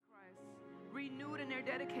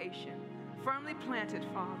their dedication, firmly planted,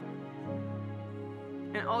 Father.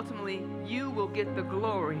 And ultimately, you will get the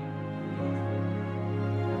glory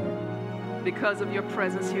because of your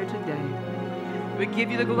presence here today. We give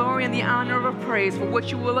you the glory and the honor of praise for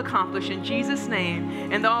what you will accomplish in Jesus'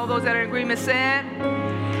 name. And all those that are in agreement said,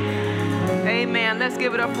 amen. Let's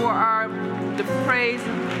give it up for the praise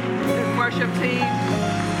and worship team.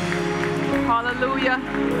 Hallelujah.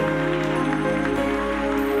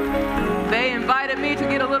 They invited me to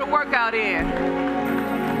get a little workout in.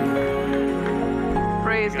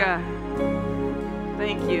 Praise God.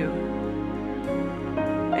 Thank you.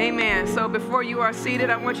 Amen. So before you are seated,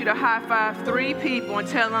 I want you to high five 3 people and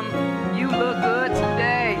tell them, you look good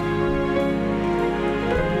today.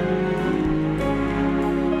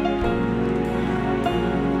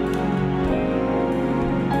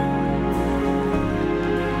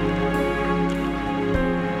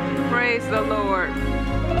 Praise the Lord.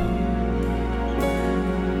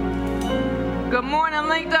 Good morning,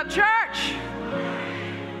 Linked Up Church.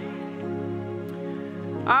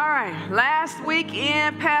 All right, last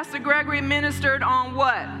weekend, Pastor Gregory ministered on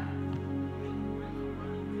what?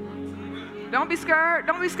 Don't be scared.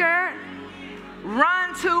 Don't be scared.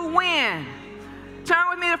 Run to win. Turn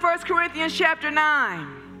with me to 1 Corinthians chapter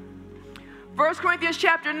 9. 1 Corinthians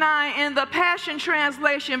chapter 9 in the Passion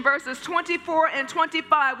Translation, verses 24 and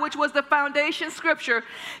 25, which was the foundation scripture.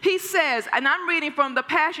 He says, and I'm reading from the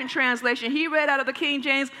Passion Translation. He read out of the King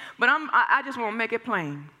James, but I just want to make it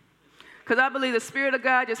plain, because I believe the Spirit of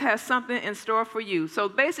God just has something in store for you. So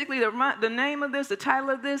basically, the name of this, the title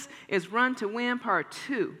of this is Run to Win Part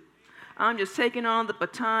 2. I'm just taking on the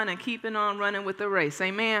baton and keeping on running with the race.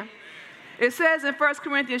 Amen. It says in 1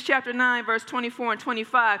 Corinthians chapter 9, verse 24 and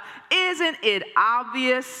 25, isn't it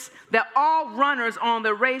obvious that all runners on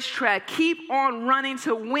the racetrack keep on running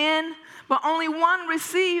to win, but only one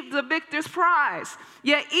receives the victor's prize?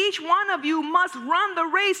 Yet each one of you must run the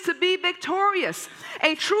race to be victorious.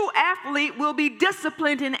 A true athlete will be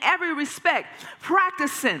disciplined in every respect,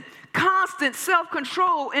 practicing constant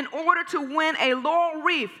self-control in order to win a laurel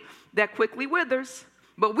wreath that quickly withers.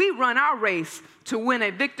 But we run our race to win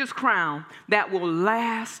a victor's crown that will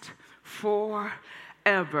last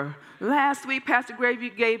forever. Last week, Pastor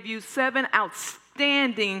Gregory gave you 7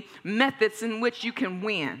 outstanding methods in which you can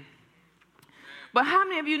win. But how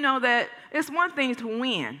many of you know that it's one thing to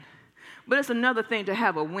win, but it's another thing to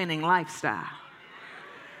have a winning lifestyle?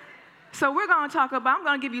 So I'm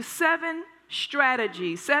going to give you 7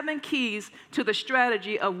 strategies, 7 keys to the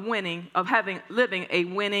strategy of winning, living a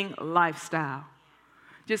winning lifestyle.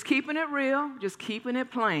 Just keeping it real, just keeping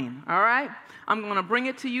it plain, all right? I'm going to bring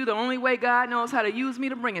it to you the only way God knows how to use me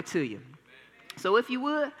to bring it to you. So if you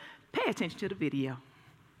would, pay attention to the video.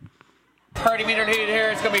 30-meter lead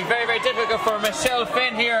here. It's going to be very, very difficult for Michelle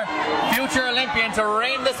Finn here, future Olympian, to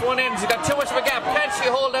rein this one in. She's got too much of a gap. Can she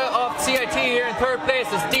hold out off CIT here in 3rd place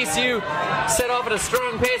as DCU set off at a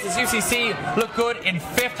strong pace as UCC look good in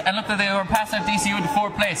 5th, and look that they were passing out DCU into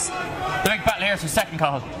 4th place. The big battle here is for 2nd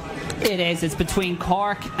call. It is. It's between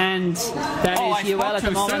Cork and that is UL at the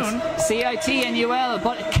moment. Soon. CIT and UL,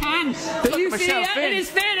 but it can. The UCL, it is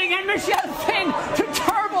failing, and Michelle Finn to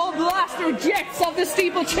turbo blaster jets of the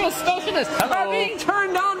steeplechase specialist are being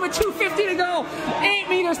turned on with 2:50 to go. 8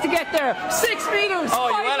 meters to get there. 6 meters.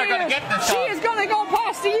 5 meters. Gonna get this she is going to go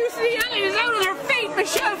past the UCL. It is out of her feet.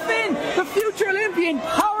 Michelle Finn, the future Olympian,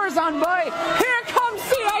 powers on by. Here comes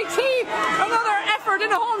CIT. Another effort in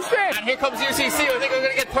the home straight. And here comes UCC. I think we're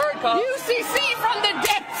going to get 3rd call. UCC from the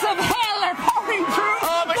depths of hell are pouring through.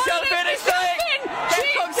 Oh, Michelle Finn is dying.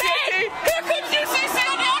 Here comes CIT. Here comes UCC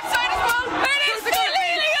on the outside as well. It is the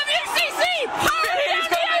leading of UCC. Powering on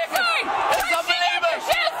the outside. It's unbelievable.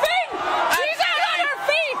 Michelle Finn. She's out on her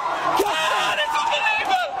feet. God, it's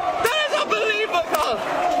unbelievable. That is unbelievable, Carl.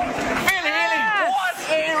 Phil Healy, what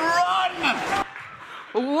a run.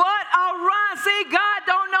 What a run. See, God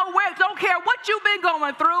don't care what you've been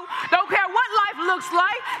going through. Don't care what life looks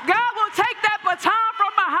like. God will take that baton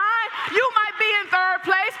from behind. You might be in 3rd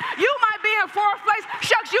place. You might be in 4th place.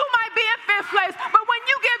 Shucks, you might be in 5th place. But when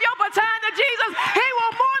you give your baton to Jesus, he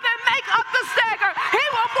will more than make up the stagger. He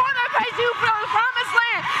will more than pay you for the promised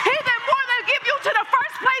land. He will more than give you to the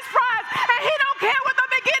 1st place prize. And he don't care what the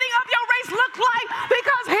beginning of your race looks like,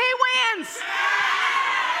 because he wins.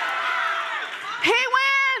 He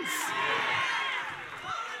wins.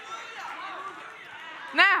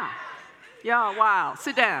 Now, y'all, wow,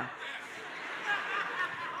 sit down.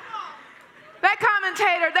 That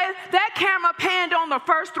commentator, that camera panned on the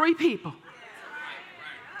first 3 people.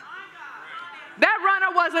 That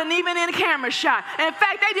runner wasn't even in a camera shot. In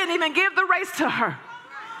fact, they didn't even give the race to her.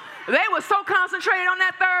 They were so concentrated on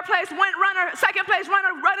that third place second place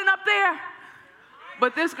runner running up there.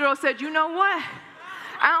 But this girl said, you know what?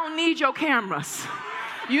 I don't need your cameras.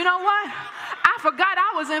 You know what? I forgot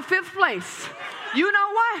I was in 5th place. You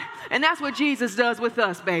know what? And that's what Jesus does with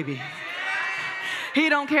us, baby. He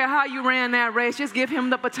don't care how you ran that race. Just give him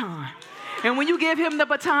the baton. And when you give him the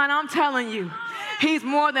baton, I'm telling you, he's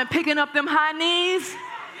more than picking up them high knees,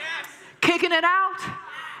 kicking it out,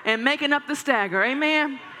 and making up the stagger.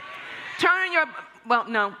 Amen? Turn your, well,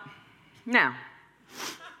 no. Now,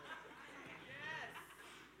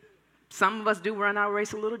 some of us do run our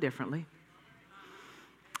race a little differently.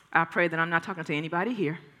 I pray that I'm not talking to anybody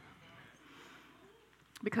here.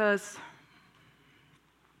 Because,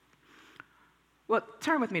 well,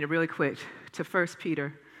 turn with me really quick to 2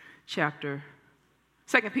 Peter chapter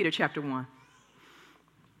 1. 2 Peter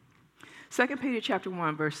chapter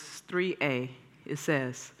 1, verse 3a, it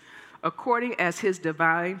says, according as his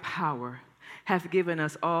divine power hath given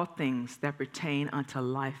us all things that pertain unto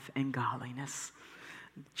life and godliness.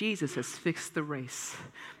 Jesus has fixed the race.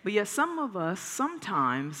 But yet some of us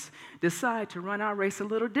sometimes decide to run our race a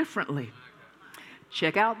little differently.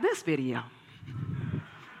 Check out this video.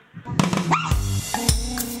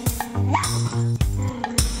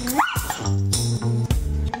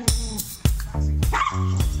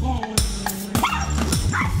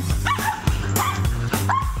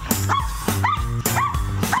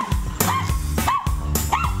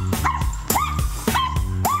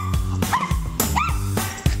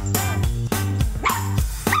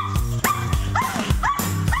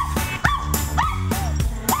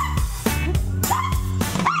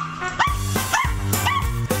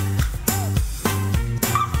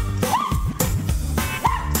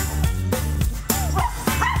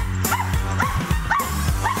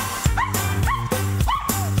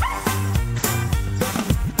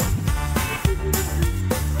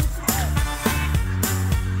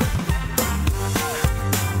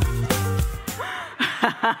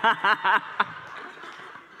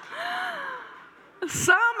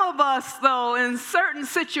 Some of us, though, in certain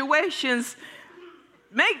situations,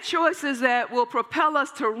 make choices that will propel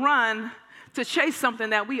us to run to chase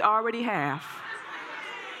something that we already have.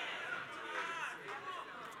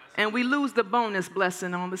 And we lose the bonus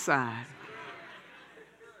blessing on the side.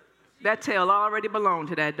 That tail already belonged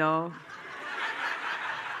to that dog.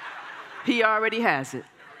 He already has it.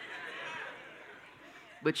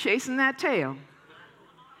 But chasing that tail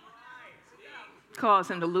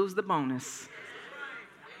caused him to lose the bonus.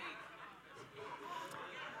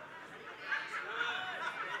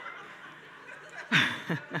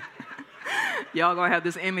 Y'all gonna have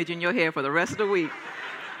this image in your head for the rest of the week.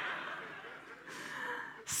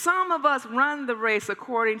 Some of us run the race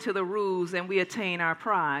according to the rules and we attain our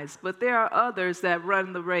prize, but there are others that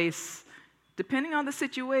run the race, depending on the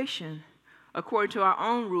situation, according to our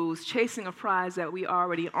own rules, chasing a prize that we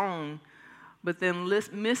already own, but then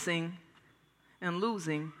missing and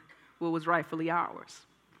losing what was rightfully ours.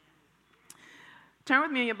 Turn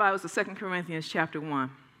with me in your Bibles to 2 Corinthians chapter 1.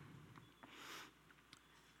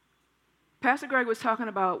 Pastor Greg was talking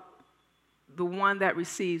about the one that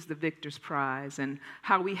receives the victor's prize and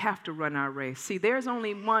how we have to run our race. See, there's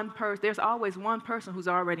always one person who's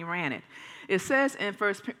already ran it. It says in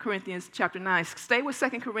 1 Corinthians chapter 9, stay with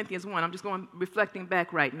 2 Corinthians 1. I'm just reflecting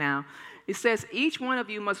back right now. It says, each one of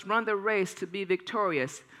you must run the race to be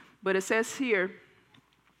victorious. But it says here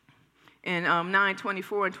in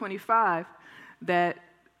 9:24 and 25 that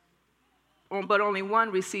but only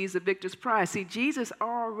one receives the victor's prize. See, Jesus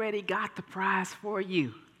already got the prize for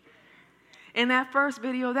you. In that first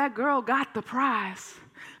video, that girl got the prize.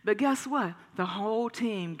 But guess what? The whole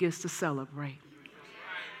team gets to celebrate.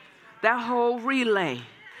 That whole relay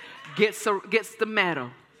gets the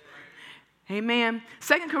medal. Amen.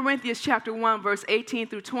 2 Corinthians chapter 1, verse 18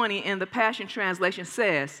 through 20 in the Passion Translation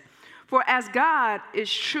says, for as God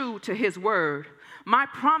is true to his word, my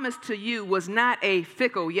promise to you was not a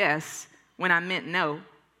fickle yes when I meant no.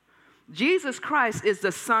 Jesus Christ is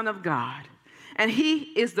the Son of God, and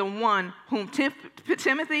he is the one whom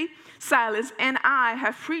Timothy, Silas, and I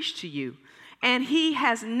have preached to you, and he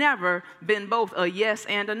has never been both a yes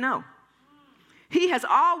and a no. He has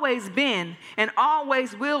always been and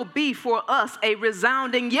always will be for us a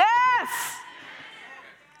resounding yes.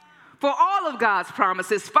 For all of God's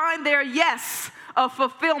promises find their yes of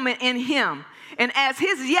fulfillment in him. And as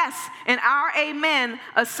his yes and our amen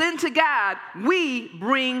ascend to God, we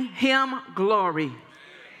bring him glory.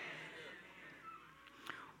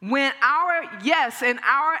 When our yes and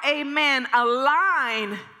our amen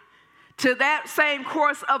align to that same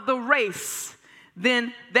course of the race,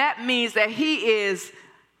 then that means that he is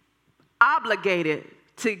obligated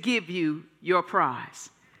to give you your prize.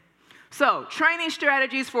 So, training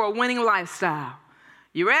strategies for a winning lifestyle.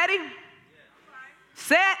 You ready?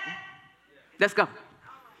 Set. Let's go.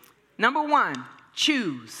 Number 1,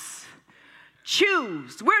 choose.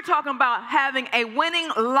 Choose. We're talking about having a winning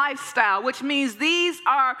lifestyle, which means these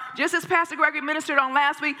are, just as Pastor Gregory ministered on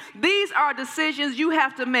last week, these are decisions you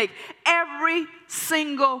have to make every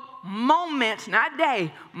single moment, not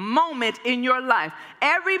day, moment in your life.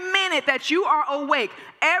 Every minute that you are awake,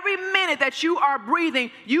 every minute that you are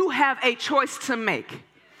breathing, you have a choice to make.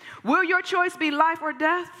 Will your choice be life or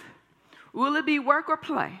death? Will it be work or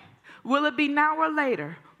play? Will it be now or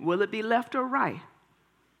later? Will it be left or right?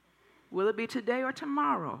 Will it be today or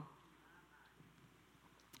tomorrow?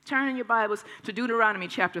 Turn in your Bibles to Deuteronomy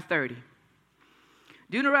chapter 30.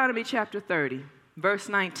 Deuteronomy chapter 30, verse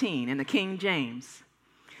 19 in the King James.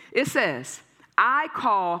 It says, I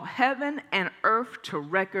call heaven and earth to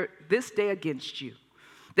record this day against you,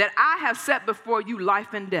 that I have set before you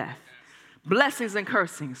life and death, blessings and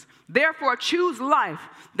cursings. Therefore choose life,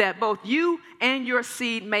 that both you and your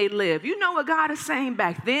seed may live. You know what God is saying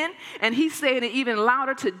back then, and he's saying it even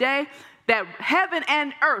louder today, that heaven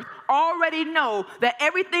and earth already know that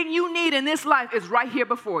everything you need in this life is right here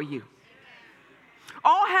before you.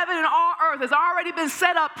 All heaven and all earth has already been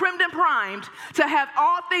set up, primed and primed to have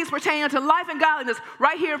all things pertaining to life and godliness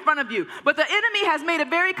right here in front of you. But the enemy has made it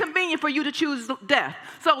very convenient for you to choose death.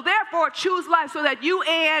 So therefore, choose life so that you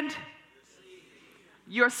and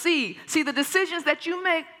your seed. See, the decisions that you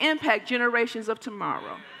make impact generations of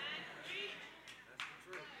tomorrow.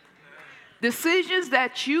 Decisions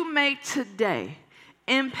that you make today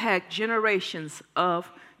impact generations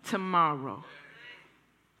of tomorrow.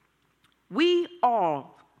 We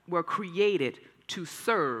all were created to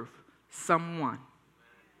serve someone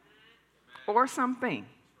or something.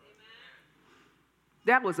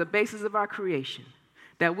 That was the basis of our creation,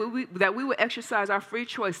 that we would exercise our free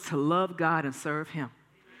choice to love God and serve him.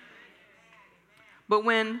 But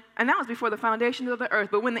and that was before the foundations of the earth,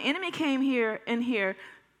 but when the enemy came here,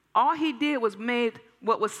 all he did was made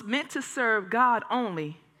what was meant to serve God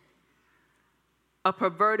only a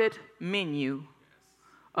perverted menu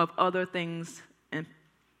of other things and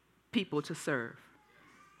people to serve,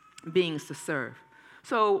 beings to serve.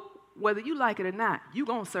 So whether you like it or not, you're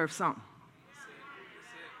going to serve something.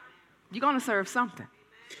 You're going to serve something.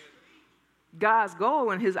 God's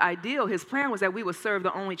goal and his ideal, his plan was that we would serve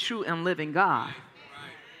the only true and living God.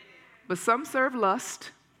 But some serve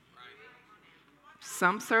lust.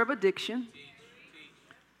 Some serve addiction.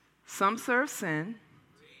 Some serve sin.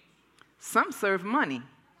 Some serve money.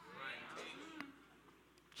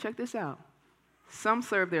 Check this out. Some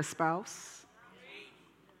serve their spouse.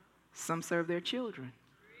 Some serve their children.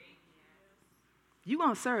 You're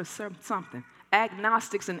going to serve something.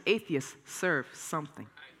 Agnostics and atheists serve something.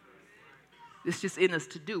 It's just in us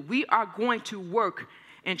to do. We are going to work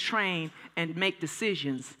and train and make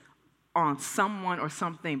decisions on someone or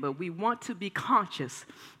something, but we want to be conscious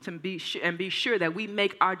and be sure that we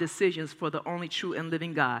make our decisions for the only true and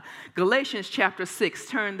living God. Galatians chapter 6,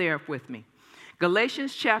 turn there with me.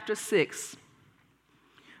 Galatians chapter 6,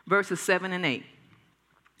 verses 7 and 8.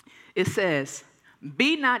 It says,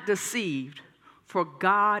 "Be not deceived, for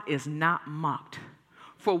God is not mocked.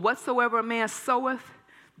 For whatsoever a man soweth,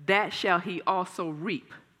 that shall he also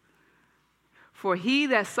reap. For he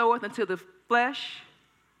that soweth unto the flesh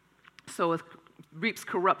reaps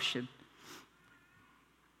corruption.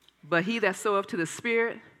 But he that soweth to the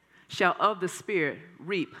Spirit shall of the Spirit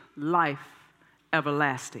reap life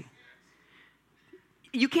everlasting."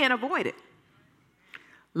 You can't avoid it.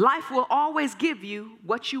 Life will always give you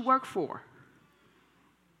what you work for.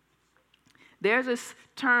 There's this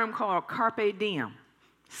term called carpe diem,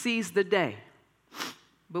 seize the day.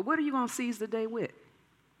 But what are you going to seize the day with?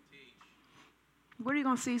 What are you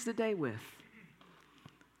going to seize the day with?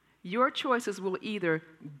 Your choices will either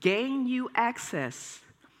gain you access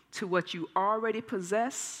to what you already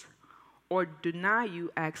possess or deny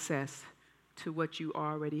you access to what you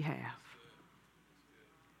already have.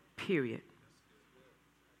 Period.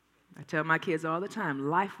 I tell my kids all the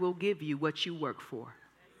time, life will give you what you work for.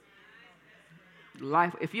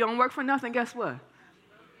 Life, if you don't work for nothing, guess what?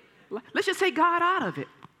 Let's just take God out of it.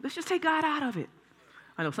 Let's just take God out of it.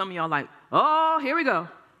 I know some of y'all like, oh, here we go.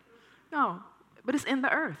 No, but it's in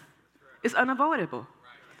the earth. It's unavoidable.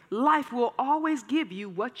 Life will always give you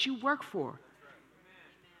what you work for.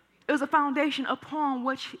 It was a foundation upon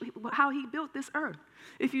how he built this earth.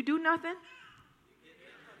 If you do nothing,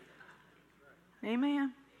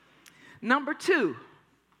 amen. Number 2,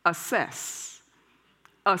 assess.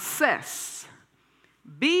 Assess.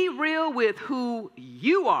 Be real with who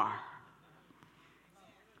you are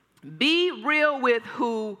Be real with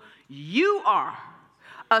who you are.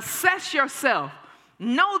 Assess yourself.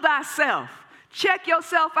 Know thyself. Check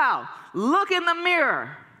yourself out. Look in the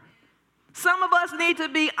mirror. Some of us need to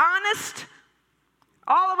be honest.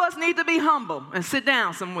 All of us need to be humble and sit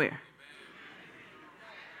down somewhere.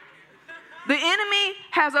 The enemy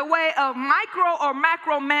has a way of micro or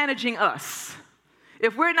macro managing us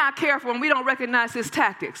if we're not careful and we don't recognize his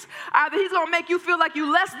tactics. Either he's going to make you feel like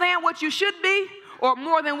you're less than what you should be or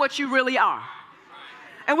more than what you really are.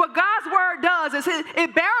 And what God's word does is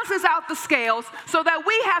it balances out the scales so that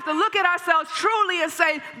we have to look at ourselves truly and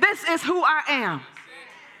say, this is who I am.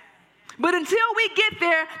 But until we get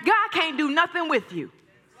there, God can't do nothing with you.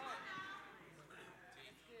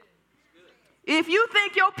 If you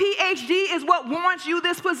think your PhD is what warrants you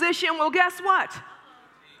this position, well, guess what?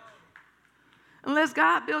 Unless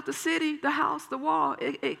God built the city, the house, the wall,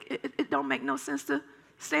 it don't make no sense to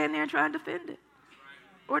stand there and try and defend it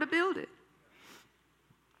or to build it.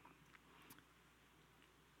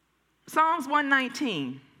 Psalms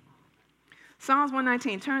 119. Psalms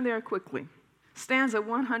 119, turn there quickly. Stanza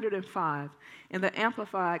 105 in the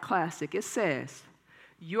Amplified Classic. It says,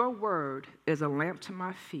 your word is a lamp to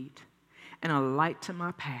my feet and a light to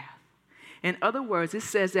my path. In other words, it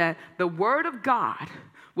says that the word of God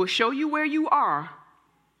will show you where you are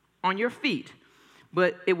on your feet,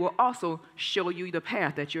 but it will also show you the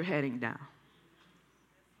path that you're heading down.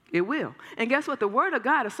 It will. And guess what? The word of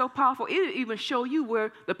God is so powerful, it'll even show you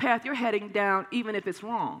where the path you're heading down, even if it's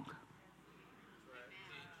wrong.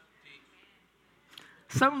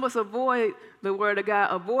 Some of us avoid the word of God,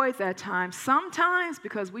 avoid that time, sometimes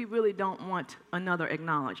because we really don't want another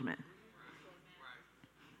acknowledgement.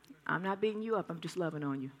 I'm not beating you up. I'm just loving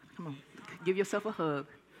on you. Come on. Give yourself a hug.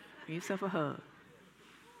 Give yourself a hug.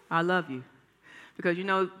 I love you. Because, you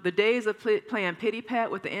know, the days of playing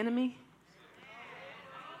pity-pat with the enemy,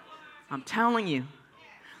 I'm telling you,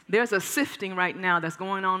 there's a sifting right now that's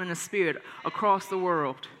going on in the spirit across the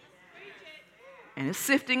world. And it's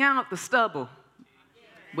sifting out the stubble,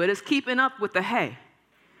 but it's keeping up with the hay.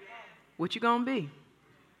 What you gonna be?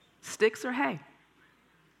 Sticks or hay?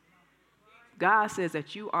 God says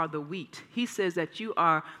that you are the wheat. He says that you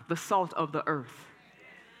are the salt of the earth.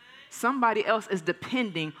 Somebody else is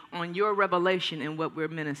depending on your revelation in what we're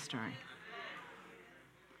ministering.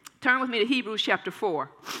 Turn with me to Hebrews chapter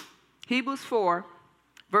 4. Hebrews 4,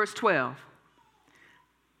 verse 12.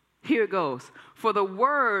 Here it goes. For the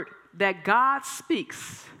word that God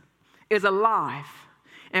speaks is alive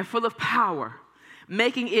and full of power,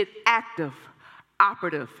 making it active,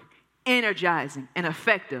 operative, energizing, and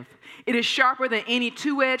effective. It is sharper than any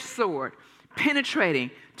two-edged sword, penetrating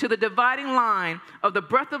to the dividing line of the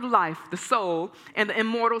breath of life, the soul, and the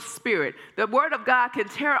immortal spirit. The word of God can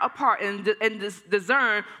tear apart and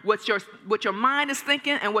discern what your mind is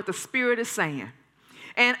thinking and what the spirit is saying.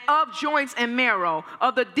 And of joints and marrow,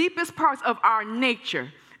 of the deepest parts of our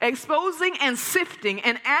nature, exposing and sifting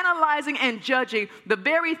and analyzing and judging the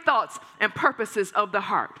very thoughts and purposes of the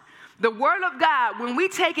heart. The word of God, when we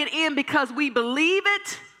take it in because we believe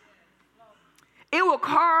it, it will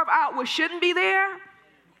carve out what shouldn't be there.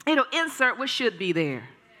 It'll insert what should be there.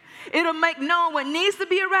 It'll make known what needs to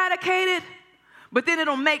be eradicated, but then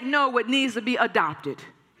it'll make known what needs to be adopted.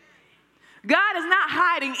 God is not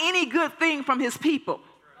hiding any good thing from his people.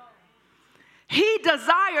 He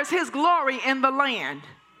desires his glory in the land.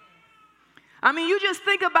 I mean, you just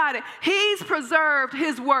think about it. He's preserved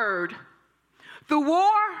his word through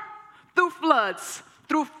war, through floods,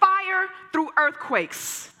 through fire, through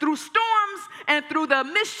earthquakes, through storms, and through the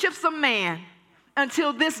mischiefs of man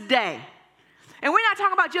until this day. And we're not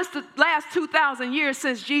talking about just the last 2,000 years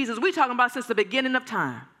since Jesus. We're talking about since the beginning of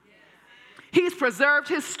time. He's preserved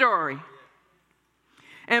his story.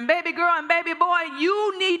 And baby girl and baby boy,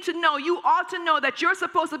 you need to know, you ought to know that you're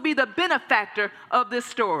supposed to be the benefactor of this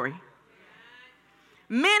story.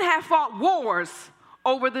 Men have fought wars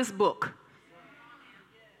over this book.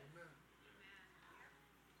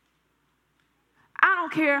 I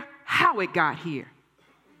don't care how it got here.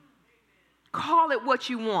 Call it what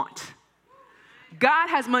you want. God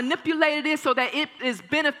has manipulated it so that it is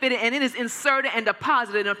benefited and it is inserted and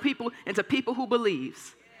deposited into people who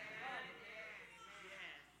believes.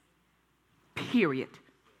 Period.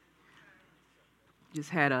 Just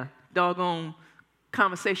had a doggone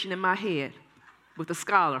conversation in my head with a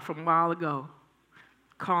scholar from a while ago,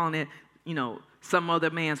 calling it, some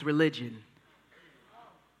other man's religion.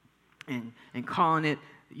 And calling it,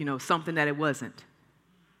 something that it wasn't.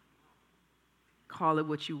 Call it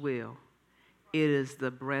what you will. It is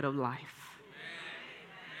the bread of life.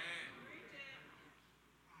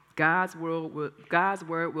 God's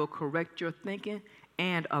word will correct your thinking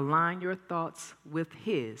and align your thoughts with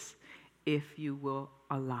his if you will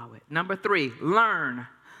allow it. Number 3, learn.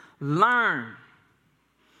 Learn.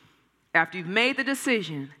 After you've made the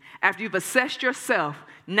decision, after you've assessed yourself,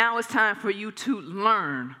 now it's time for you to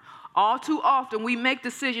learn. All too often, we make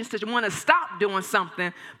decisions to want to stop doing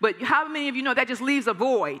something, but how many of you know that just leaves a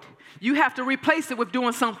void? You have to replace it with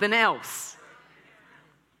doing something else.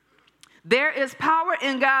 There is power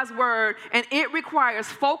in God's word, and it requires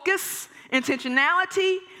focus,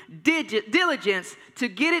 intentionality, diligence to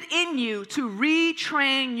get it in you to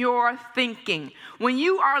retrain your thinking. When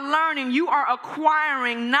you are learning, you are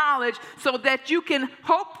acquiring knowledge so that you can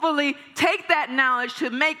hopefully take that knowledge to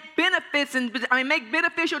make make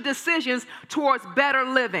beneficial decisions towards better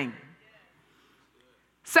living.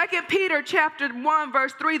 2 Peter chapter 1,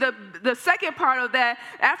 verse 3, the second part of that,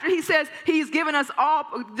 after he says he's given us all,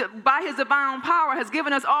 by his divine power, has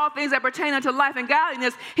given us all things that pertain unto life and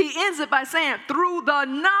godliness, he ends it by saying, through the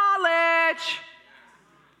knowledge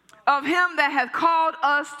of him that hath called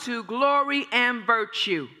us to glory and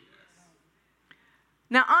virtue.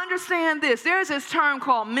 Now understand this, there's this term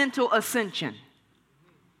called mental ascension.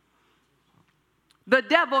 The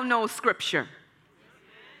devil knows scripture.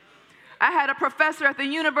 I had a professor at the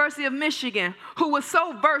University of Michigan who was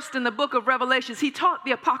so versed in the book of Revelations, he taught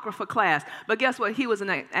the Apocrypha class, but guess what? He was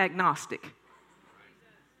an agnostic.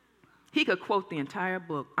 He could quote the entire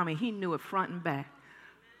book. He knew it front and back.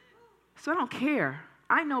 So I don't care.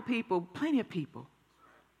 I know people, plenty of people,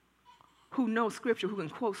 who know scripture, who can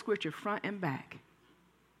quote scripture front and back,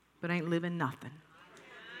 but ain't living nothing.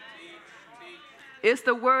 It's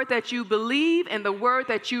the word that you believe and the word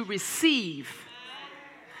that you receive.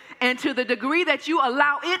 And to the degree that you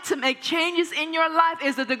allow it to make changes in your life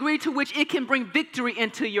is the degree to which it can bring victory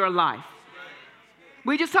into your life.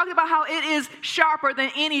 We just talked about how it is sharper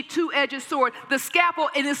than any two-edged sword. The scalpel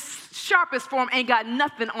in its sharpest form ain't got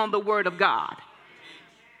nothing on the word of God.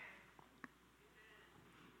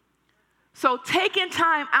 So taking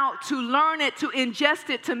time out to learn it, to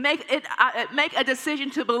ingest it, to make a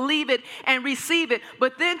decision to believe it and receive it,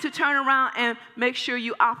 but then to turn around and make sure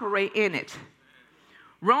you operate in it.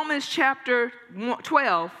 Romans chapter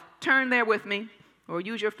 12, turn there with me, or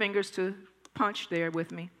use your fingers to punch there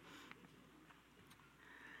with me.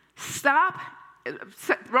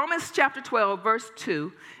 Romans chapter 12, verse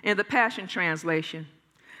 2, in the Passion Translation.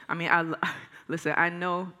 Listen, I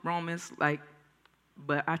know Romans,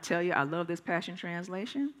 but I tell you, I love this Passion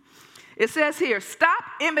Translation. It says here, stop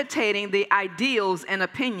imitating the ideals and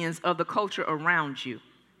opinions of the culture around you,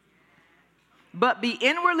 but be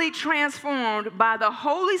inwardly transformed by the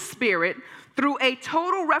Holy Spirit through a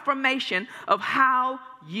total reformation of how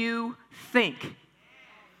you think.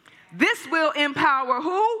 This will empower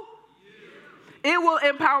who? It will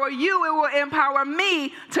empower you. It will empower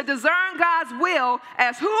me to discern God's will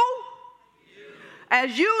as who?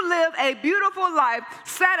 As you live a beautiful life,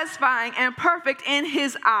 satisfying and perfect in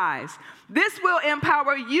his eyes. This will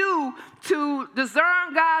empower you to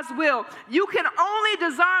discern God's will. You can only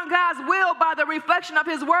discern God's will by the reflection of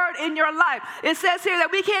his word in your life. It says here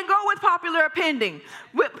that we can't go with popular opinion.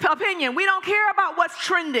 We don't care about what's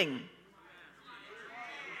trending.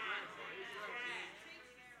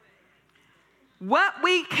 What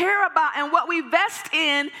we care about and what we vest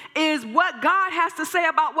in is what God has to say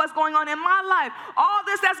about what's going on in my life. All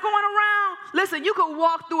this that's going around, listen, you could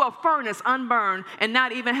walk through a furnace unburned and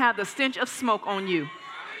not even have the stench of smoke on you.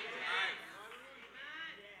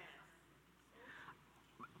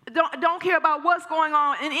 Don't care about what's going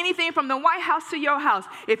on in anything from the White House to your house.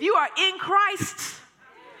 If you are in Christ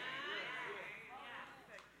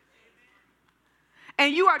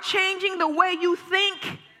and you are changing the way you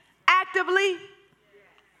think actively,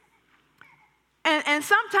 and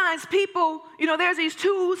sometimes people, there's these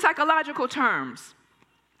two psychological terms.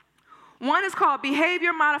 One is called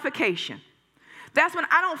behavior modification. That's when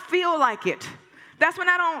I don't feel like it. That's when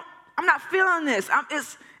I'm not feeling this.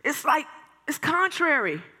 It's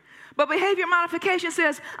contrary. But behavior modification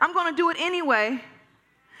says, I'm going to do it anyway.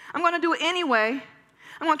 I'm going to do it anyway.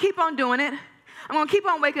 I'm going to keep on doing it. I'm going to keep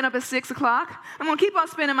on waking up at 6 o'clock. I'm going to keep on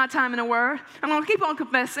spending my time in the Word. I'm going to keep on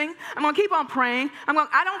confessing. I'm going to keep on praying. I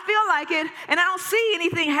don't feel like it, and I don't see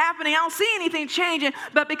anything happening. I don't see anything changing.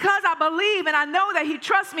 But because I believe and I know that He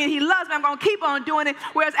trusts me and He loves me, I'm going to keep on doing it.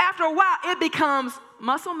 Whereas after a while, it becomes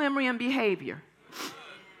muscle memory and behavior.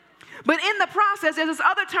 But in the process, there's this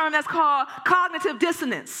other term that's called cognitive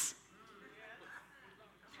dissonance.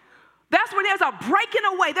 That's when there's a breaking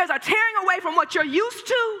away. There's a tearing away from what you're used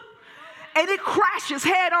to, and it crashes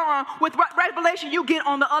head on with what revelation you get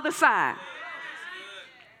on the other side.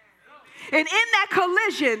 And in that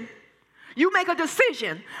collision, You make a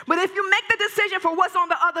decision. But if you make the decision for what's on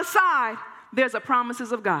the other side, there's the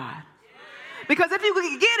promises of God. Because if you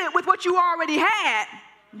could get it with what you already had,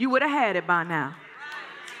 you would have had it by now.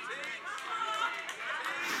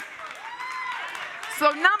 So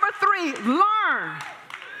number 3, learn.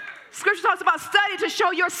 Scripture talks about study to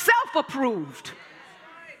show yourself approved.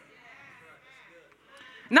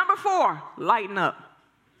 Number 4, lighten up.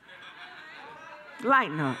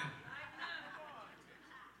 Lighten up.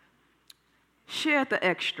 Share the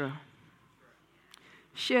extra.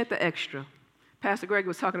 Share the extra. Pastor Gregory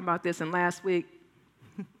was talking about this, and last week,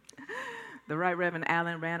 the Right Reverend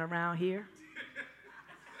Allen ran around here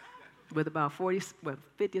with about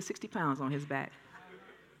 50 or 60 pounds on his back.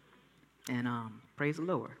 And praise the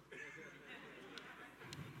Lord.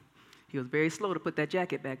 He was very slow to put that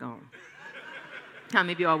jacket back on. How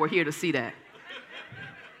many of y'all were here to see that?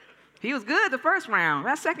 He was good the first round.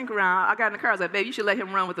 That second round, I got in the car. I was like, babe, you should let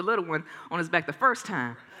him run with the little one on his back the first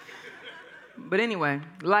time. But anyway,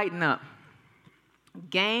 lighten up.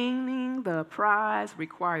 Gaining the prize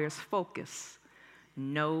requires focus,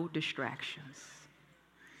 no distractions.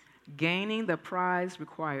 Gaining the prize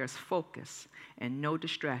requires focus and no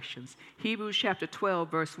distractions. Hebrews chapter 12,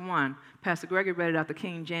 verse 1. Pastor Gregory read it out the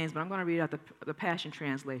King James, but I'm going to read out the Passion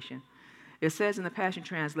Translation. It says in the Passion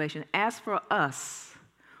Translation, as for us,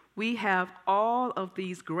 we have all of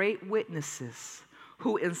these great witnesses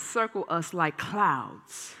who encircle us like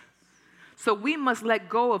clouds. So we must let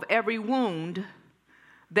go of every wound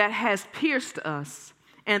that has pierced us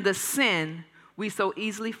and the sin we so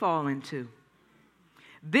easily fall into.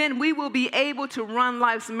 Then we will be able to run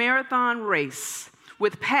life's marathon race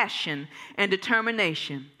with passion and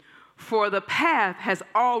determination. For the path has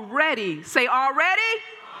already, say already,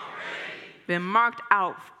 been marked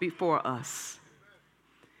out before us.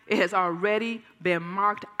 It has already been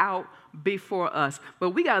marked out before us. But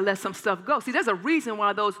we got to let some stuff go. See, there's a reason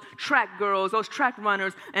why those track girls, those track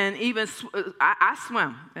runners, and even I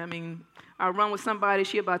swim. I mean, I run with somebody,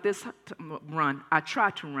 she about this run. I try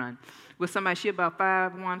to run with somebody, she about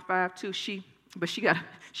 5'1", 5'2". But she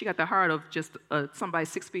got the heart of just somebody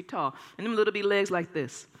 6 feet tall. And them little bitty legs like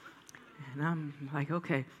this. And I'm like,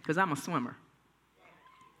 okay, because I'm a swimmer.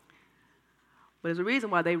 But there's a reason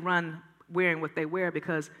why they run wearing what they wear,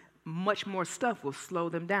 because much more stuff will slow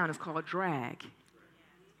them down. It's called drag.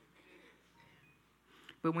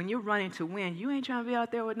 But when you're running to win, you ain't trying to be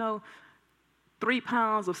out there with no 3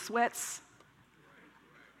 pounds of sweats,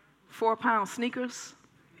 4-pound sneakers.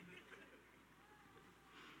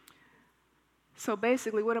 So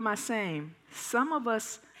basically, what am I saying? Some of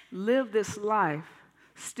us live this life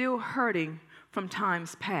still hurting from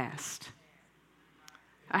times past.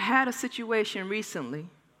 I had a situation recently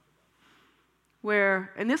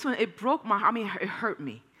where, and this one, it broke my heart. I mean, it hurt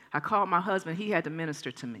me. I called my husband. He had to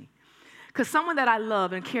minister to me. Because someone that I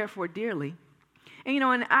love and care for dearly, and, you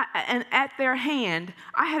know, and at their hand,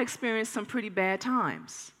 I had experienced some pretty bad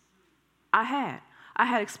times. I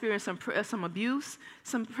had experienced some abuse,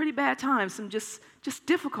 some pretty bad times, some just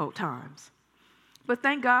difficult times. But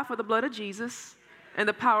thank God for the blood of Jesus and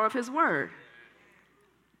the power of his word.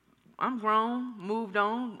 I'm grown, moved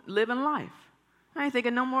on, living life. I ain't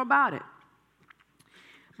thinking no more about it.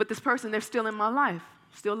 But this person, they're still in my life.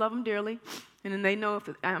 Still love them dearly. And then they know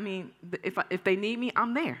if they need me,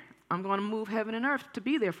 I'm there. I'm going to move heaven and earth to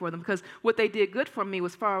be there for them, because what they did good for me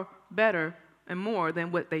was far better and more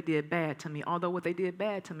than what they did bad to me, although what they did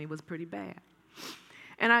bad to me was pretty bad.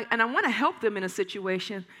 And I want to help them in a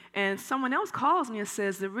situation, and someone else calls me and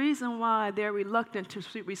says the reason why they're reluctant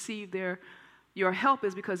to receive your help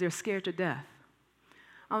is because they're scared to death.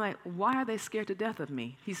 I'm like, why are they scared to death of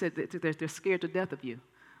me? He said they're scared to death of you.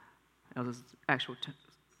 That was actual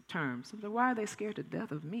terms. So why are they scared to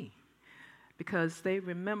death of me? Because they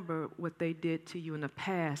remember what they did to you in the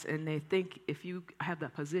past, and they think if you have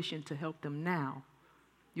that position to help them now,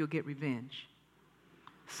 you'll get revenge.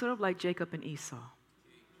 Sort of like Jacob and Esau.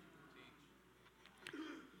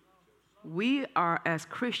 We are, as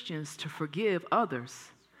Christians, to forgive others,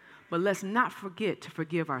 but let's not forget to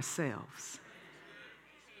forgive ourselves.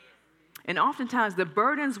 And oftentimes, the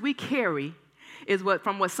burdens we carry is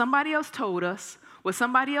from what somebody else told us, what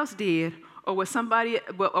somebody else did, or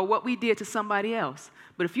what we did to somebody else.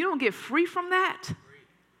 But if you don't get free from that,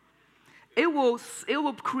 it will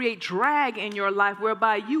create drag in your life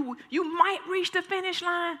whereby you might reach the finish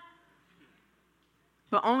line,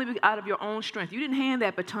 but only out of your own strength. You didn't hand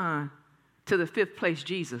that baton to the 5th place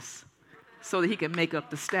Jesus so that he can make up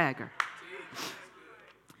the stagger.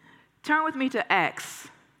 Turn with me to Acts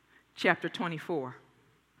chapter 24.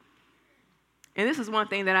 And this is one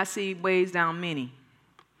thing that I see weighs down many.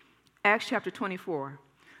 Acts chapter 24.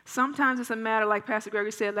 Sometimes it's a matter, like Pastor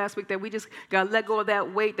Gregory said last week, that we just got to let go of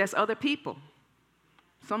that weight that's other people.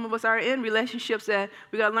 Some of us are in relationships that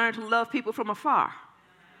we got to learn to love people from afar.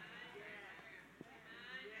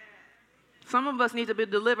 Some of us need to be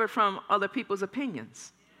delivered from other people's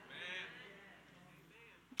opinions.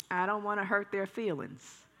 I don't want to hurt their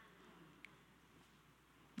feelings.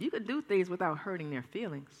 You can do things without hurting their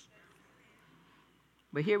feelings.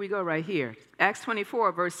 But here we go right here. Acts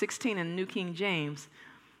 24, verse 16 in the New King James.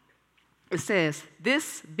 It says,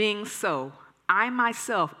 "This being so, I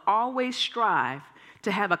myself always strive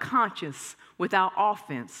to have a conscience without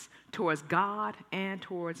offense towards God and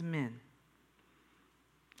towards men."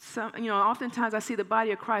 Oftentimes I see the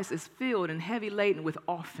body of Christ is filled and heavy laden with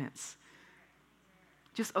offense.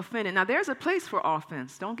 Just offended. Now, there's a place for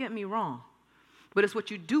offense, don't get me wrong. But it's what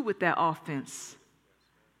you do with that offense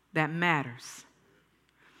that matters.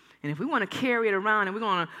 And if we want to carry it around and we're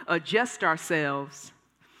going to adjust ourselves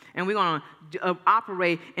and we're going to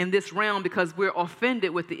operate in this realm because we're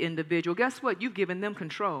offended with the individual, guess what? You've given them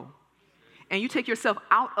control. And you take yourself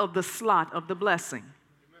out of the slot of the blessing.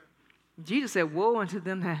 Jesus said, "Woe unto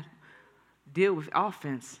them that deal with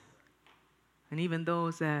offense, and even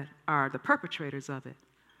those that are the perpetrators of it."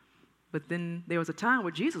 But then there was a time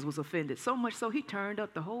where Jesus was offended, so much so he turned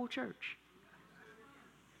up the whole church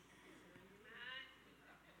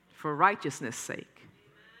for righteousness' sake.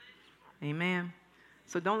 Amen.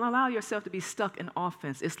 So don't allow yourself to be stuck in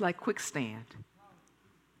offense. It's like quicksand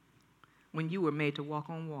when you were made to walk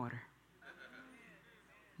on water.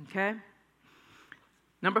 Okay?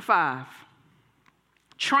 Number 5,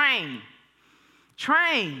 train.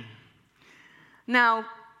 Train. Now,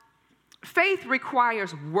 faith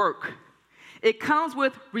requires work. It comes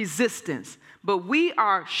with resistance, but we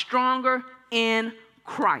are stronger in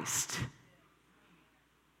Christ.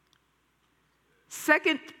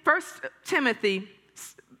 1 Timothy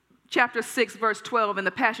chapter 6, verse 12 in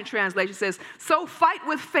the Passion Translation says, "So fight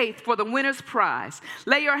with faith for the winner's prize.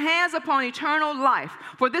 Lay your hands upon eternal life,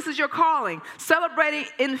 for this is your calling, celebrating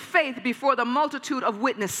in faith before the multitude of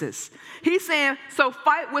witnesses." He's saying, so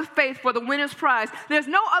fight with faith for the winner's prize. There's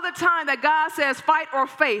no other time that God says fight or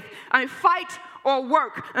faith. Fight or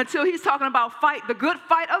work, until he's talking about fight, the good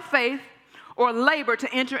fight of faith, or labor to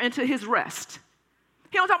enter into his rest.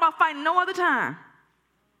 He don't talk about fighting no other time.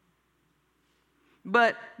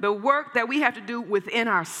 But the work that we have to do within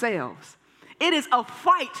ourselves. It is a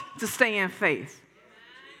fight to stay in faith.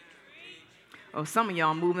 Oh, some of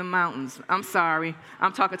y'all moving mountains. I'm sorry.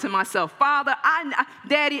 I'm talking to myself. Father,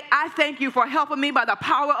 Daddy, I thank you for helping me by the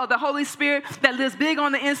power of the Holy Spirit that lives big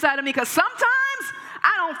on the inside of me. Because sometimes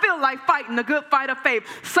I don't feel like fighting the good fight of faith.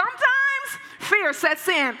 Sometimes fear sets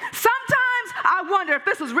in. Sometimes I wonder if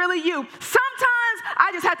this is really you. Sometimes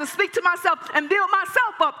I just have to speak to myself and build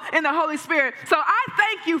myself up in the Holy Spirit. So I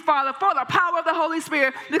thank you, Father, for the power of the Holy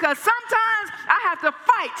Spirit, because sometimes I have to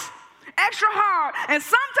fight extra hard, and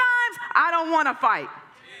sometimes I don't want to fight.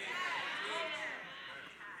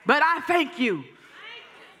 But I thank you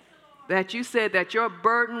that you said that your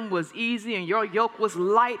burden was easy and your yoke was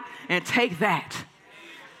light, and take that.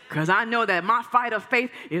 Because I know that my fight of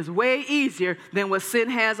faith is way easier than what sin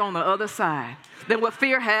has on the other side, than what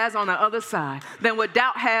fear has on the other side, than what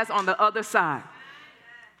doubt has on the other side.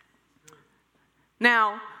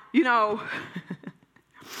 Now,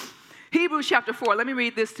 Hebrews chapter 4, let me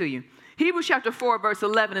read this to you. Hebrews chapter 4, verse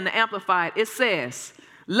 11 in the Amplified, it says,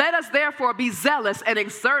 "Let us therefore be zealous and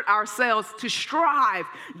exert ourselves to strive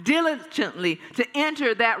diligently to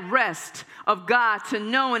enter that rest of God, to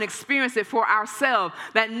know and experience it for ourselves,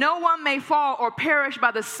 that no one may fall or perish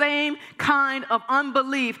by the same kind of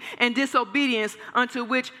unbelief and disobedience unto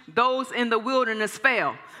which those in the wilderness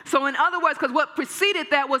fell." So in other words, because what preceded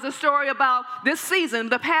that was a story about this season,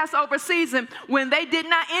 the Passover season, when they did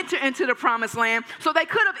not enter into the promised land, so they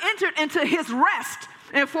could have entered into his rest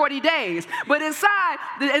in 40 days. But instead,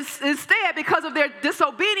 because of their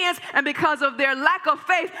disobedience and because of their lack of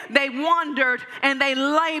faith, they wandered and they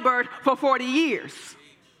labored for 40 years.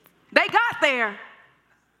 They got there.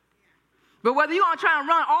 But whether you're going to try and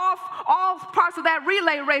run all parts of that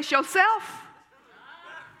relay race yourself,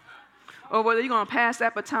 or whether you're going to pass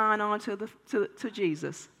that baton on to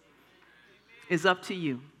Jesus, is up to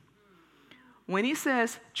you. When he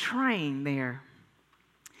says train there,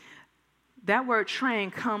 that word train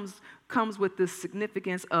comes with the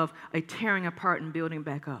significance of a tearing apart and building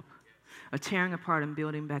back up. A tearing apart and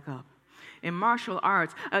building back up. In martial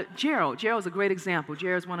arts, Gerald's a great example.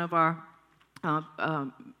 Gerald's one of our,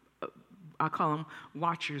 I call them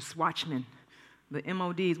watchmen. The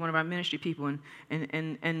MOD is one of our ministry people, and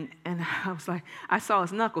I was like, I saw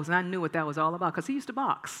his knuckles, and I knew what that was all about, because he used to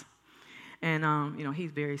box. And,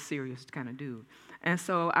 he's very serious kind of dude. And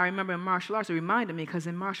so I remember in martial arts, it reminded me, because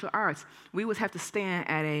in martial arts, we would have to stand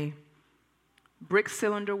at a brick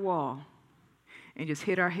cylinder wall and just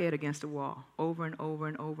hit our head against the wall over and over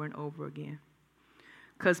and over and over again.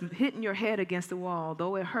 Because hitting your head against the wall,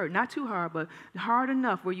 though it hurt, not too hard, but hard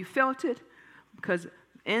enough where you felt it, because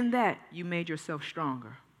in that, you made yourself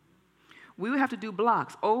stronger. We would have to do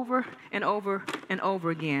blocks over and over and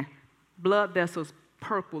over again, blood vessels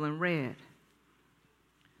purple and red.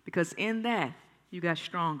 Because in that, you got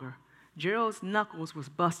stronger. Gerald's knuckles was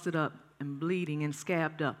busted up and bleeding and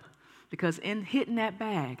scabbed up, because in hitting that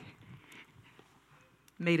bag,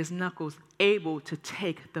 made his knuckles able to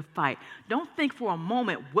take the fight. Don't think for a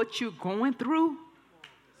moment what you're going through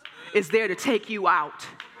is there to take you out.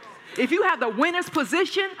 If you have the winner's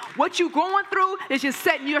position, what you're going through is just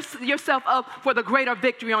setting yourself up for the greater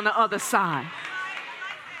victory on the other side.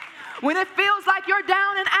 When it feels like you're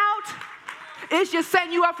down and out, it's just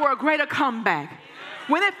setting you up for a greater comeback.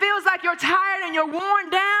 When it feels like you're tired and you're worn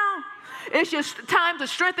down, it's just time to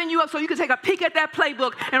strengthen you up so you can take a peek at that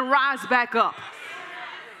playbook and rise back up.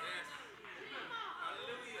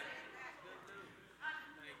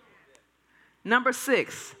 Number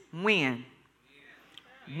 6, win.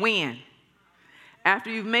 Win.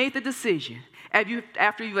 After you've made the decision,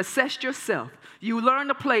 after you've assessed yourself, you learn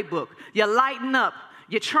the playbook, you lighten up,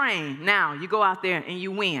 you train. Now you go out there and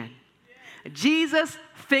you win. Jesus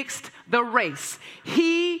fixed the race.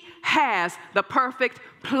 He has the perfect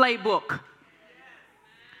playbook.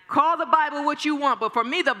 Call the Bible what you want, but for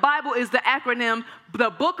me, the Bible is the acronym,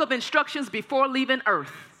 the book of instructions before leaving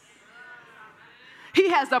earth. He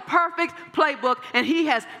has the perfect playbook, and he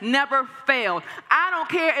has never failed. I don't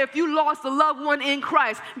care if you lost a loved one in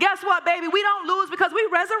Christ. Guess what, baby? We don't lose because we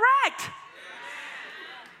resurrect.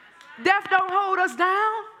 Death don't hold us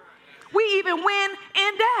down. We even win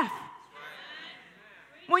in death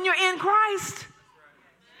when you're in Christ.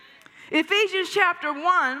 Ephesians chapter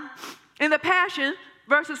 1, in the Passion,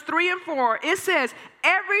 verses 3 and 4, it says,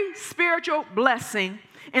 every spiritual blessing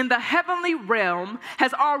in the heavenly realm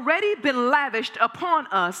has already been lavished upon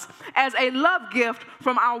us as a love gift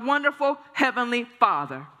from our wonderful heavenly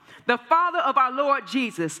Father, the Father of our Lord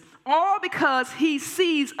Jesus, all because he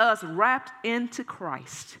sees us wrapped into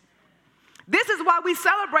Christ. This is why we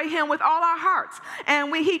celebrate him with all our hearts,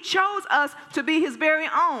 and he chose us to be his very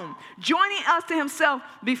own, joining us to himself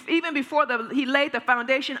even before he laid the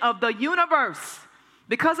foundation of the universe.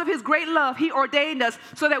 Because of his great love, he ordained us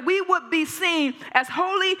so that we would be seen as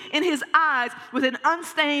holy in his eyes with an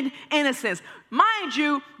unstained innocence. Mind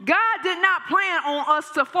you, God did not plan on us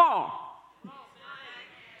to fall.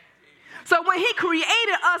 So when he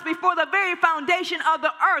created us before the very foundation of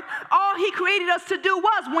the earth, all he created us to do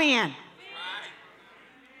was win.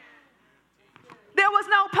 There was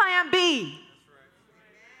no plan B.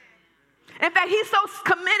 In fact, he's so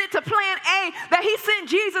committed to plan A that he sent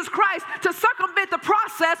Jesus Christ to circumvent the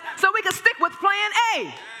process so we can stick with plan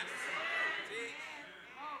A.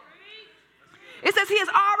 It says he has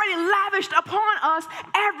already lavished upon us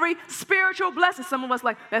every spiritual blessing. Some of us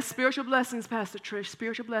like, that's spiritual blessings, Pastor Trish,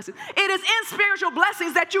 spiritual blessings. It is in spiritual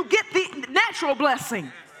blessings that you get the natural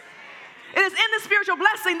blessing. It is in the spiritual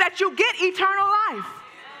blessing that you get eternal life.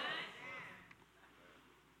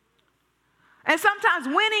 And sometimes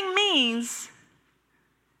winning means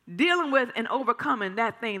dealing with and overcoming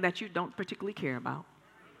that thing that you don't particularly care about.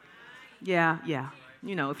 Yeah.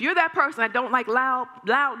 You know, if you're that person that don't like loud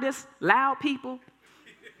people,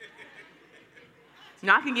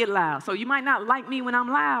 I can get loud. So you might not like me when I'm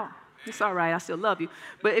loud. It's all right. I still love you.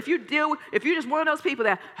 But if you're just one of those people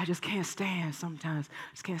that I just can't stand sometimes,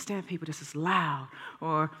 I just can't stand people that's just loud,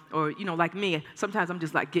 or like me, sometimes I'm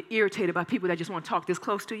just like get irritated by people that just want to talk this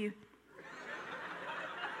close to you.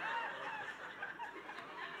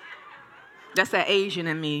 That's that Asian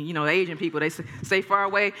in me. The Asian people, they stay far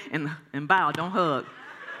away and bow, don't hug.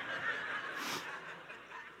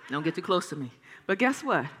 Don't get too close to me. But guess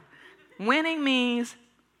what? Winning means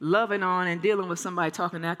loving on and dealing with somebody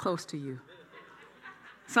talking that close to you.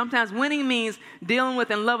 Sometimes winning means dealing with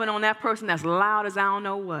and loving on that person that's loud as I don't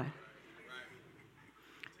know what.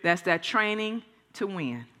 That's that training to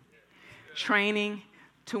win. Training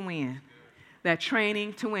to win. That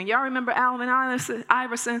training to win. Y'all remember Alvin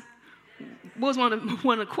Iverson? What was one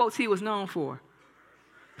of the quotes he was known for?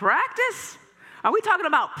 Practice? Are we talking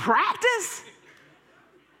about practice?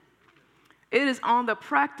 It is on the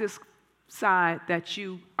practice side that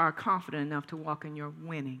you are confident enough to walk in your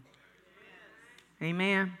winning.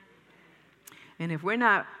 Amen? And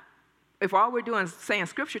if all we're doing is saying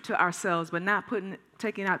scripture to ourselves but not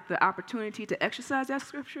taking out the opportunity to exercise that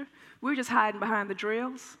scripture, we're just hiding behind the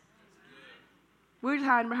drills. We're just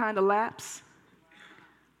hiding behind the laps.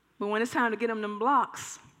 But when it's time to get them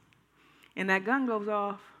blocks and that gun goes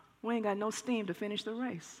off, we ain't got no steam to finish the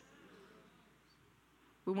race.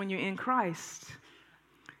 But when you're in Christ,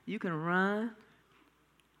 you can run.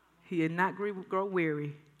 He'll not grow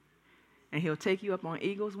weary. And he'll take you up on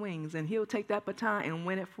eagle's wings, and he'll take that baton and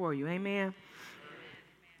win it for you. Amen?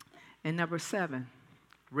 And number 7,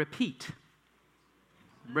 repeat.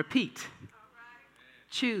 Repeat.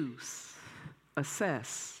 Choose,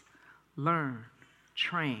 assess, learn,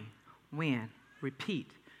 train, win.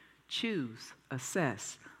 Repeat. Choose,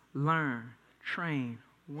 assess, learn, train,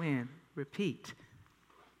 win. Repeat.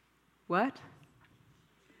 What?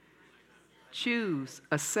 Choose,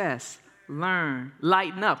 assess, learn,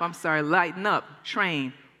 lighten up,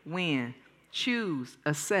 train, win. Choose,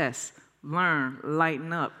 assess, learn,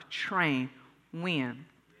 lighten up, train, win.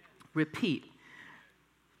 Repeat.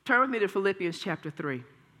 Turn with me to Philippians chapter 3.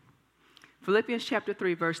 Philippians chapter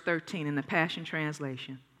 3, verse 13 in the Passion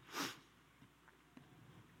Translation.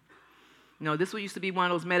 This used to be one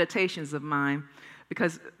of those meditations of mine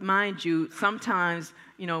because, mind you, sometimes,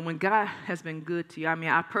 when God has been good to you,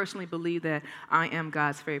 I personally believe that I am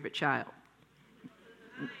God's favorite child.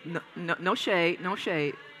 No shade, no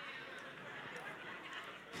shade.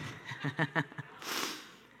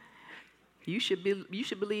 You should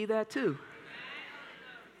believe that too.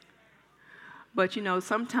 But,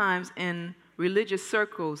 sometimes in religious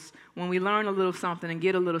circles, when we learn a little something and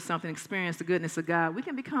get a little something, experience the goodness of God, we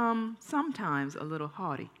can become sometimes a little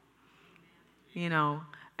haughty,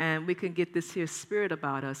 and we can get this here spirit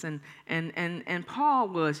about us. And Paul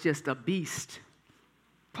was just a beast.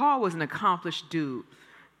 Paul was an accomplished dude.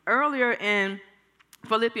 Earlier in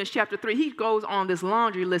Philippians chapter 3, he goes on this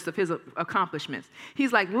laundry list of his accomplishments.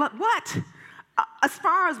 He's like, what? As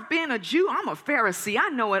far as being a Jew, I'm a Pharisee. I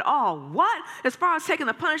know it all. What? As far as taking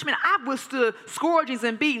the punishment, I've withstood scourgings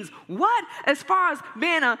and beatings. What? As far as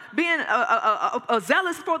being a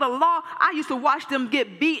zealous for the law, I used to watch them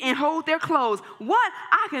get beat and hold their clothes. What?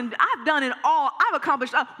 I've done it all. I've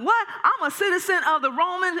accomplished. What? I'm a citizen of the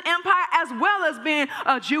Roman Empire as well as being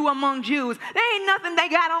a Jew among Jews. There ain't nothing they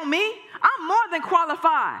got on me. I'm more than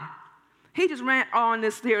qualified. He just ran on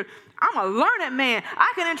this here. I'm a learned man.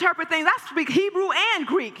 I can interpret things. I speak Hebrew and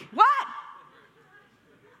Greek. What?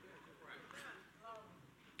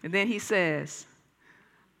 And then he says,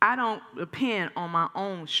 I don't depend on my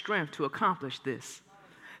own strength to accomplish this.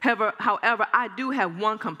 However, I do have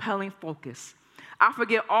one compelling focus. I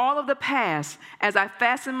forget all of the past as I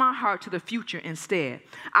fasten my heart to the future instead.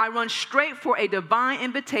 I run straight for a divine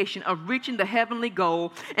invitation of reaching the heavenly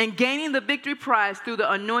goal and gaining the victory prize through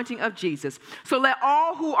the anointing of Jesus. So let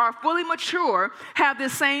all who are fully mature have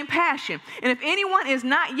this same passion. And if anyone is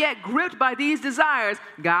not yet gripped by these desires,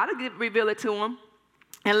 God will reveal it to him.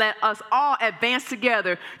 And let us all advance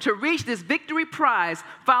together to reach this victory prize,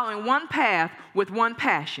 following one path with one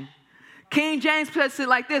passion. King James puts it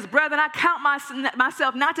like this: brethren, I count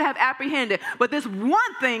myself not to have apprehended, but this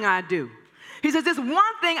one thing I do. He says, this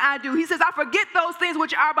one thing I do. He says, I forget those things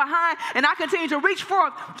which are behind, and I continue to reach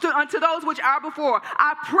forth unto those which are before.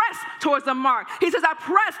 I press towards the mark. He says, I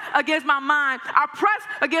press against my mind. I press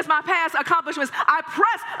against my past accomplishments. I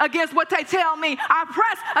press against what they tell me. I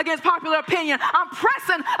press against popular opinion. I'm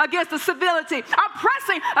pressing against the civility. I'm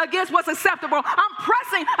pressing against what's acceptable. I'm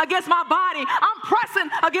pressing against my body. I'm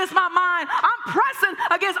pressing against my mind. I'm pressing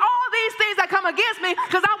against all these things that come against me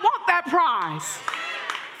because I want that prize.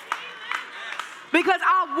 Because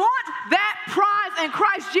I want that prize in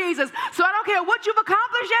Christ Jesus. So I don't care what you've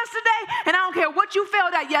accomplished yesterday, and I don't care what you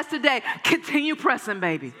failed at yesterday. Continue pressing,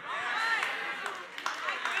 baby.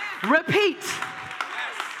 Repeat.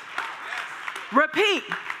 Repeat.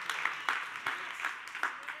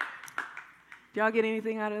 Did y'all get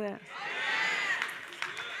anything out of that?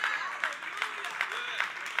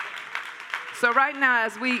 So right now,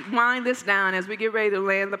 as we wind this down, as we get ready to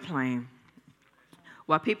land the plane,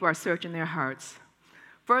 while people are searching their hearts,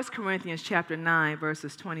 1 Corinthians chapter 9,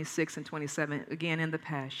 verses 26 and 27, again in the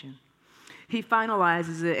Passion. He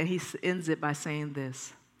finalizes it and he ends it by saying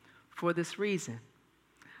this: for this reason,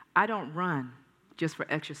 I don't run just for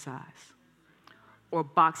exercise or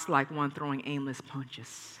box like one throwing aimless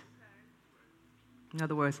punches. In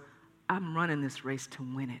other words, I'm running this race to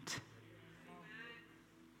win it.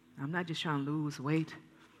 I'm not just trying to lose weight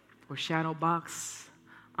or shadow box.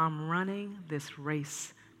 I'm running this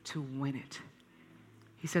race to win it.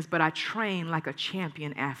 He says, but I train like a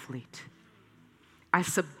champion athlete. I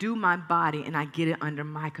subdue my body and I get it under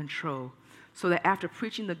my control so that after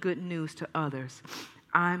preaching the good news to others,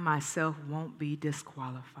 I myself won't be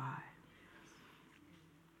disqualified.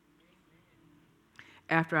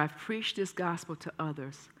 after I've preached this gospel to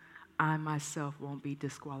others, I myself won't be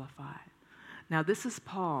disqualified. Now, this is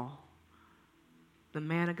Paul, the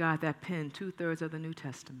man of God that penned 2/3 of the New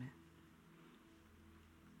Testament.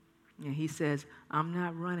 And he says, I'm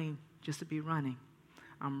not running just to be running.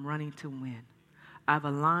 I'm running to win. I've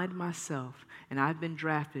aligned myself, and I've been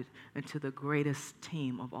drafted into the greatest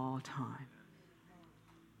team of all time.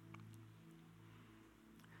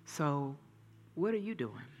 So, what are you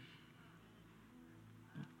doing?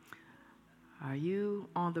 Are you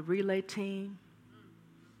on the relay team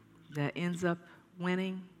that ends up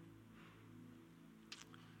winning?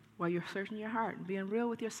 While you're searching your heart and being real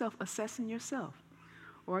with yourself, assessing yourself?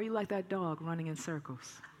 Or are you like that dog running in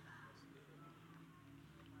circles?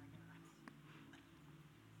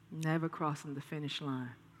 Never crossing the finish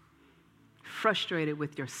line. Frustrated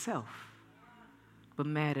with yourself, but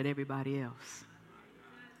mad at everybody else.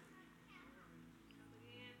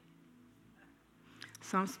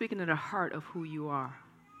 So I'm speaking to the heart of who you are.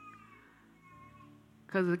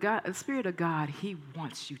 Because the Spirit of God, He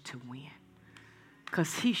wants you to win.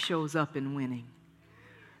 Because He shows up in winning.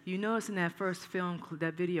 You notice in that first film,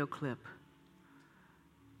 that video clip,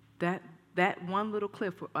 that one little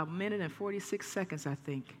clip, for 1 minute and 46 seconds, I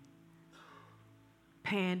think,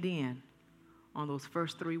 panned in on those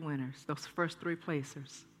first 3 winners, those first 3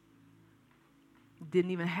 placers.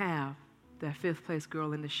 Didn't even have that 5th place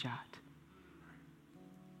girl in the shot.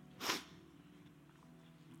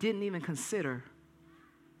 Didn't even consider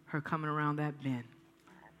her coming around that bend.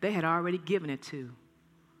 They had already given it to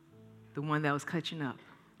the one that was catching up,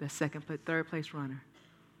 the 3rd place runner.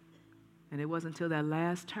 And it wasn't until that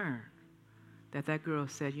last turn that girl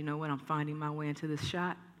said, you know what, I'm finding my way into this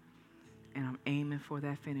shot, and I'm aiming for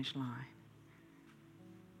that finish line.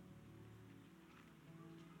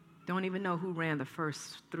 Don't even know who ran the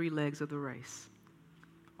first 3 legs of the race.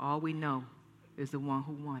 All we know is the one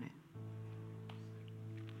who won it.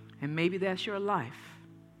 And maybe that's your life.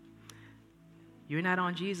 You're not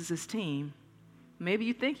on Jesus' team. Maybe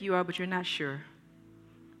you think you are, but you're not sure.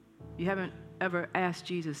 You haven't ever asked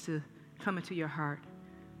Jesus to come into your heart.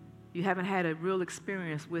 You haven't had a real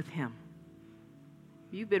experience with Him.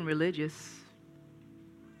 You've been religious.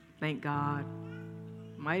 Thank God.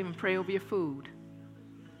 Might even pray over your food.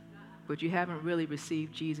 But you haven't really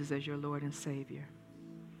received Jesus as your Lord and Savior.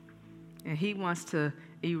 And He wants to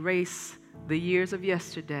erase the years of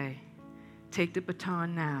yesterday, take the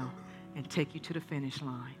baton now, and take you to the finish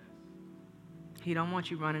line. He don't want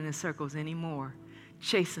you running in circles anymore,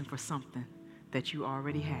 chasing for something that you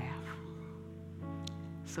already have.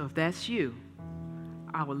 So if that's you,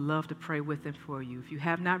 I would love to pray with and for you. If you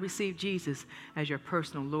have not received Jesus as your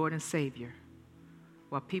personal Lord and Savior,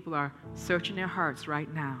 while people are searching their hearts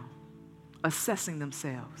right now, assessing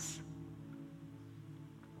themselves,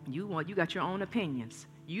 you got your own opinions.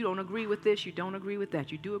 You don't agree with this, you don't agree with that.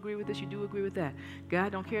 You do agree with this, you do agree with that.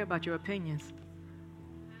 God don't care about your opinions,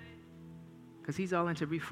 because He's all into